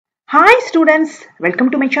Hi students, welcome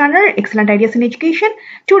to my channel Excellent Ideas in Education.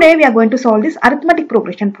 Today we are going to solve this arithmetic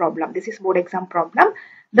progression problem. This is board exam problem.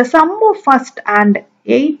 The sum of first and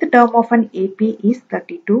eighth term of an AP is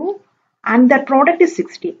 32 and the product is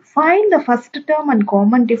 60. Find the first term and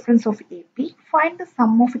common difference of AP. Find the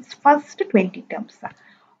sum of its first 20 terms.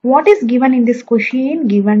 What is given in this question?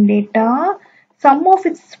 Given data, sum of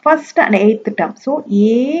its first and eighth term. So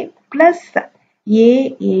A plus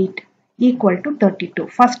A8 equal to 32.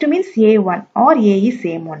 First means A1 or A is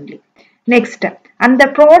same only. Next, and the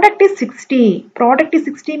product is 60. Product is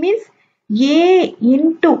 60 means A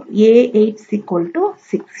into A8 is equal to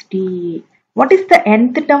 60. What is the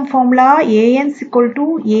nth term formula? An is equal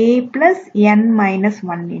to A plus n minus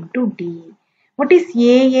 1 into D. What is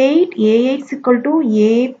A8? A8 is equal to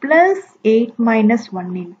A plus 8 minus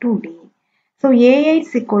 1 into D. So A8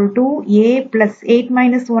 is equal to A plus 8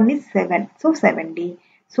 minus 1 is 7. So 70.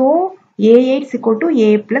 So A8 is equal to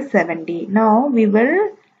A plus 70. Now we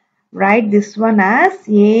will write this one as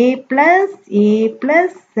A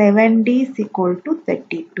plus 70 is equal to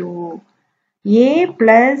 32. A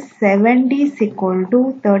plus 70 is equal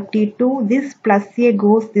to 32. This plus A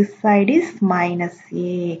goes this side is minus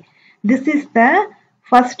A. This is the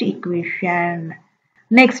first equation.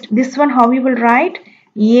 Next, this one how we will write?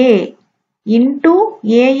 A into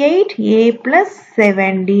A8, A plus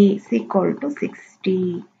 70 is equal to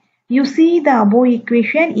 60. You see the above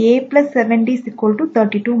equation, A plus 70 is equal to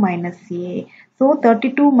 32 minus A. So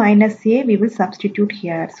 32 minus A we will substitute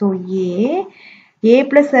here. So A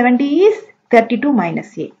plus 70 is 32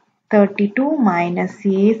 minus A. 32 minus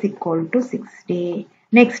A is equal to 60.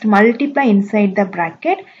 Next, multiply inside the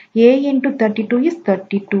bracket. A into 32 is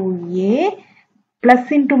 32A.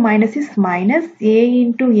 Plus into minus is minus. A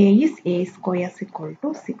into A is A square is equal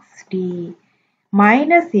to 60.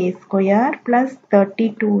 Minus A square plus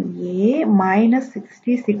 32A minus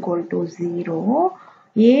 60 is equal to 0.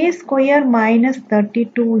 A square minus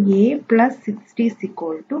 32A plus 60 is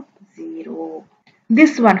equal to 0.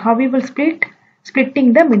 This one, how we will split?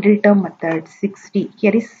 Splitting the middle term method. 60.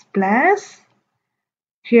 Here is plus.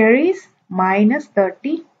 Here is minus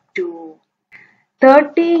 32.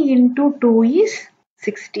 30 into 2 is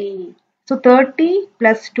 60. So 30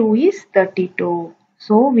 plus 2 is 32.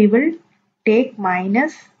 So we will take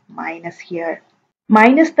minus here.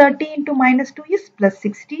 Minus 30 into minus 2 is plus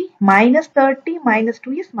 60. Minus 30 minus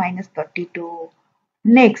 2 is minus 32.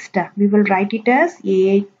 Next, we will write it as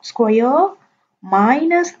A square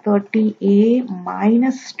minus 30A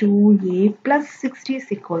minus 2A plus 60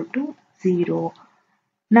 is equal to 0.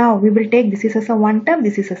 Now we will take this is as a one term,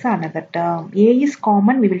 this is as another term. A is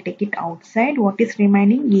common, we will take it outside. What is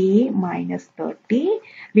remaining? A minus 30.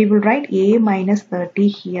 We will write A minus 30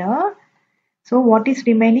 here. So what is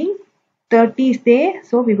remaining? 30 is there.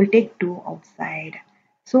 So we will take 2 outside.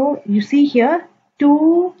 So you see here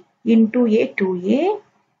 2 into A, 2A.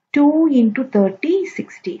 2 into 30,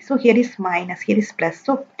 60. So here is minus, here is plus.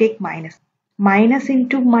 So take minus. Minus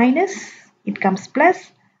into minus, it comes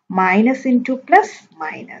plus. Minus into plus,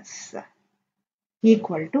 minus.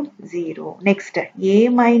 Equal to 0. Next, A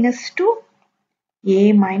minus 2.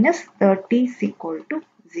 A minus 30 is equal to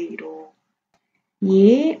 0.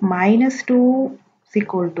 A minus 2 is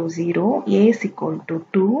equal to 0. A is equal to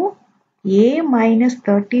 2. A minus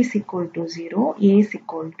 30 is equal to 0. A is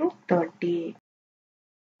equal to 30.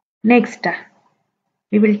 Next,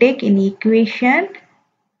 we will take in equation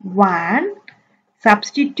 1,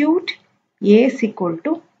 substitute A is equal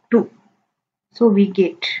to 2. So we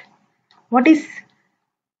get, what is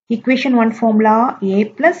equation 1 formula? A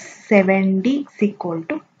plus 70 is equal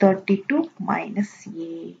to 32 minus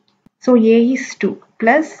A. So A is 2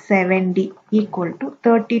 plus 70 equal to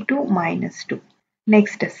 32 minus 2.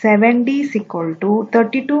 Next, 70 is equal to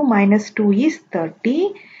 32 minus 2 is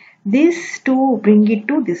 30. This 2 bring it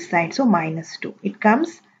to this side. So minus 2. It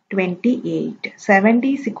comes 28.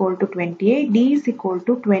 70 is equal to 28. D is equal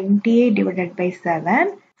to 28 divided by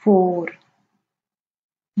 7. 4.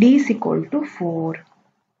 D is equal to 4.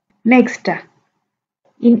 Next,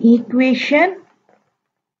 in equation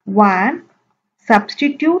 1,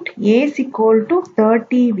 substitute A is equal to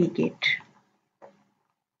 30 we get.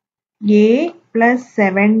 A plus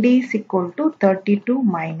 70 is equal to 32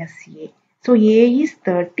 minus A. So A is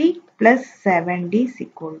 30 plus 70 is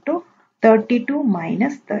equal to 32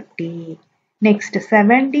 minus 30. Next,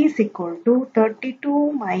 70 is equal to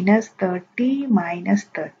 32 minus 30 minus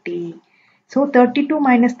 30. So 32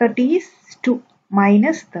 minus 30 is 2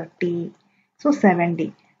 minus 30. So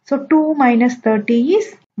 70. So 2 minus 30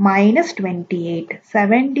 is minus 28.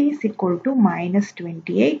 70 is equal to minus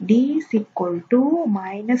 28. D is equal to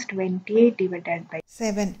minus 28 divided by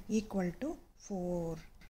 7 equal to 4.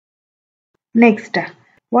 Next,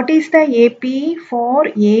 what is the AP for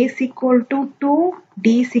A is equal to 2,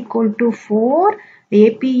 D is equal to 4?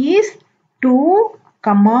 AP is 2,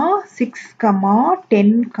 6,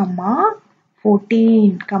 10,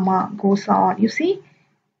 14, goes on. You see,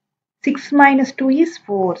 6 minus 2 is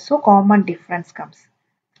 4, so common difference comes.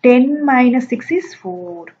 10 minus 6 is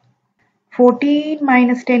 4. 14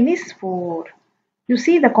 minus 10 is 4. You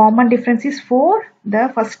see the common difference is 4.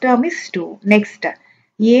 The first term is 2. Next, A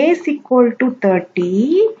is equal to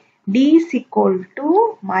 30. D is equal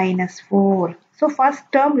to minus 4. So first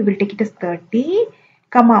term we will take it as 30.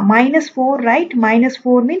 Minus 4, right? Minus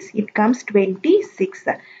 4 means it comes 26.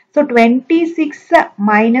 So 26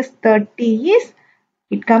 minus 30 is,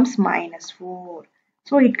 it comes minus 4.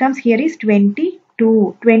 So it comes here is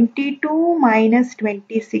 22. 22 minus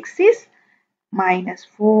 26 is minus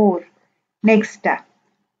 4. Next,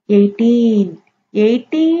 18.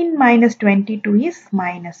 18 minus 22 is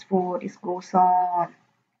minus 4. It goes on.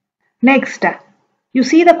 Next, you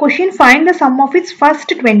see the question, find the sum of its first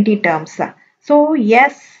 20 terms. So,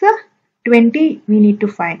 yes, 20 we need to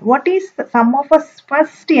find. What is the sum of a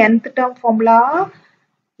first nth term formula?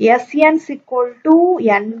 Sn is equal to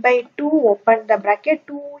n by 2, open the bracket,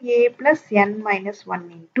 2a plus n minus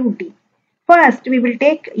 1 into d. First, we will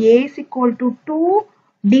take a is equal to 2,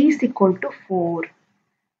 d is equal to 4.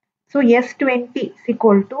 So, S20 is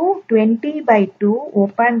equal to 20 by 2,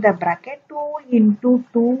 open the bracket, 2 into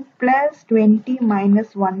 2 plus 20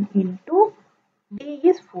 minus 1 into d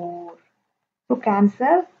is 4. So,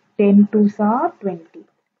 cancel, 10 2s are 20.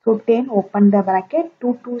 So, 10, open the bracket,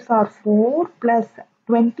 2 2s are 4 plus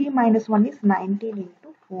 20 minus 1 is 19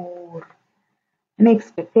 into 4.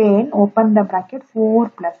 Next, 10, open the bracket, 4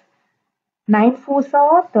 plus 9 4s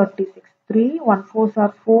are 36. 3, 1 4s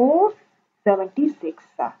are 4, 76.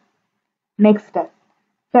 Next,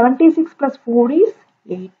 76 plus 4 is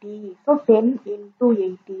 80. So, 10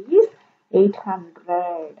 into 80 is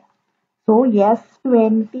 800. So,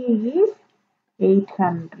 S20 is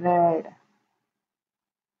 800.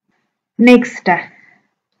 Next, A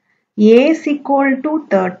is equal to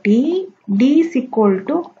 30, D is equal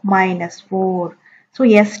to minus 4. So,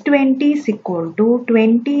 S20 is equal to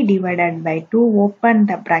 20 divided by 2, open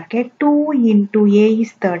the bracket, 2 into A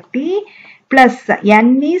is 30 plus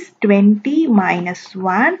n is 20 minus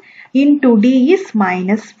 1 into D is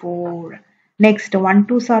minus 4. Next, 1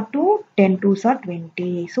 2s are 2, 10 2s are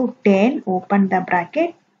 20. So, 10, open the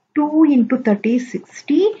bracket, 2 into 30 is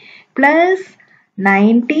 60 plus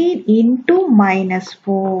 19 into minus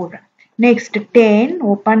 4. Next, 10,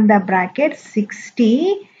 open the bracket,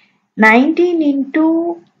 60. 19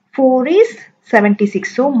 into 4 is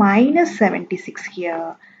 76. So, minus 76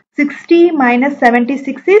 here. 60 minus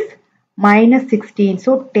 76 is minus 16.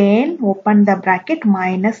 So, 10, open the bracket,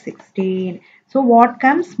 minus 16. So, what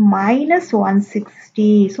comes? Minus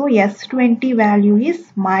 160. So, S20 value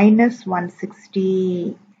is minus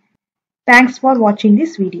 160. Thanks for watching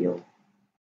this video.